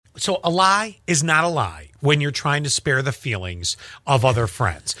So a lie is not a lie when you're trying to spare the feelings of other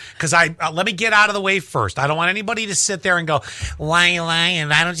friends. Because let me get out of the way first. I don't want anybody to sit there and go, why are you lying?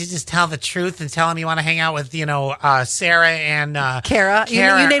 Why don't you just tell the truth and tell them you want to hang out with, Sarah and Kara.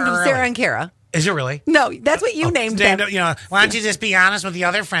 You named them Sarah and Kara. Is it really? No, that's what you named them. Why don't you just be honest with the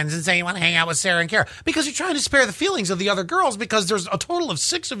other friends and say you want to hang out with Sarah and Kara? Because you're trying to spare the feelings of the other girls because there's a total of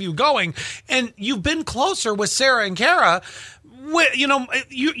 6 of you going, and you've been closer with Sarah and Kara.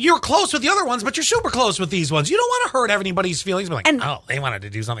 You're close with the other ones, but you're super close with these ones. You don't want to hurt anybody's feelings. But they wanted to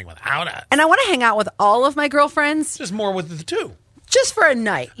do something without us. And I want to hang out with all of my girlfriends. Just more with the 2. Just for a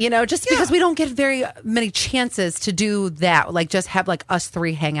night, because we don't get very many chances to do that. Like just have us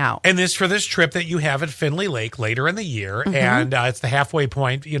 3 hang out. And for this trip that you have at Finley Lake later in the year, and it's the halfway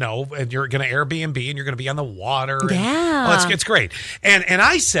point, and you're going to Airbnb and you're going to be on the water. It's great. And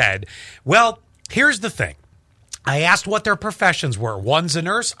I said, well, here's the thing. I asked what their professions were. One's a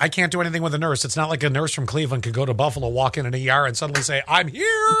nurse. I can't do anything with a nurse. It's not like a nurse from Cleveland could go to Buffalo, walk in an ER, and suddenly say, I'm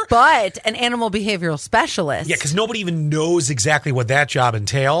here. But an animal behavioral specialist. Yeah, because nobody even knows exactly what that job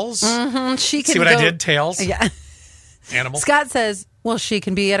entails. Mm-hmm. She can See what I did? Tails? Yeah. Animal. Scott says, well, she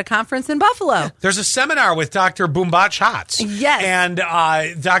can be at a conference in Buffalo. There's a seminar with Dr. Boombot Shots. Yes. And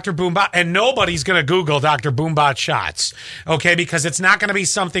Dr. Boombot, and nobody's going to Google Dr. Boombot Shots, okay? Because it's not going to be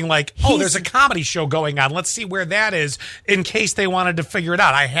something like, there's a comedy show going on. Let's see where that is in case they wanted to figure it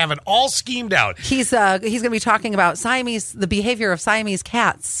out. I have it all schemed out. He's going to be talking about the behavior of Siamese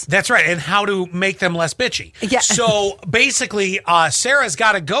cats. That's right, and how to make them less bitchy. Yeah. So basically, Sarah's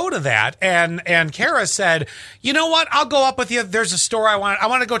got to go to that, and Kara said, you know what? I'll go up with you. There's a store I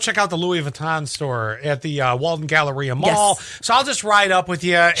want to go check out the Louis Vuitton store at the Walden Galleria Mall. Yes. So I'll just ride up with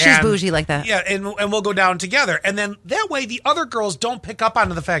you. She's bougie like that. Yeah, and we'll go down together. And then that way the other girls don't pick up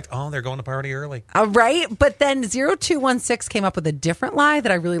onto the fact, they're going to party early. Right? But then 0216 came up with a different lie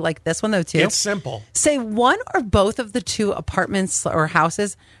that I really like this one, though, too. It's simple. Say one or both of the 2 apartments or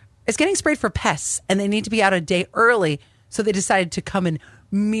houses is getting sprayed for pests, and they need to be out a day early, so they decided to come and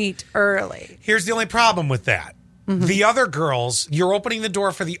meet early. Here's the only problem with that. Mm-hmm. The other girls, you're opening the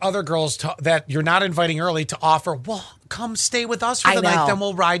door for the other girls that you're not inviting early to offer, well, come stay with us for the night, then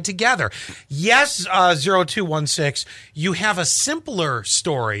we'll ride together. Yes, 0216, you have a simpler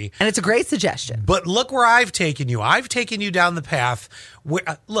story. And it's a great suggestion. But look where I've taken you. I've taken you down the path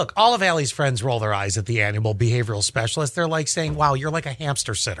where, look, all of Allie's friends roll their eyes at the animal behavioral specialist. They're like saying, wow, you're like a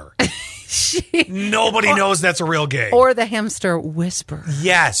hamster sitter. Nobody knows that's a real gig. Or the hamster whisperer.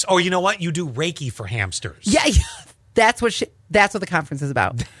 Yes. Or you know what? You do Reiki for hamsters. Yeah. That's what the conference is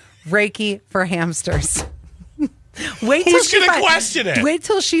about. Reiki for hamsters. Who's going to question it? Wait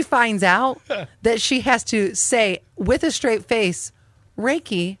till she finds out that she has to say with a straight face,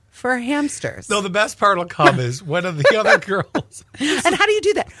 Reiki for hamsters. No, the best part will come is one of the other girls. And how do you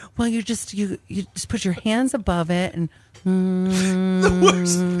do that? Well, you just put your hands above it and The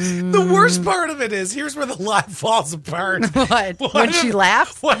worst part of it is, here's where the lie falls apart. What? When she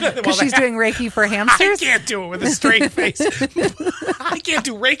laughs? Because she's doing Reiki for hamsters? I can't do it with a straight face. I can't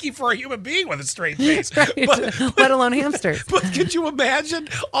do Reiki for a human being with a straight face. Right. Let alone hamsters. But could you imagine,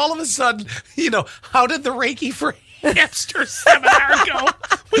 all of a sudden, how did the Reiki for hamster seminar go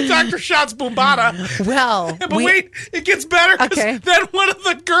with Dr. Shots Boombata? Well, but wait, it gets better. Okay. Then one of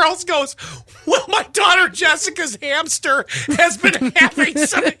the girls goes, well, my daughter Jessica's hamster has been having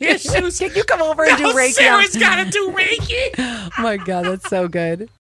some issues. Can you come over and do Reiki? Sarah's got to do Reiki. Oh my God, that's so good.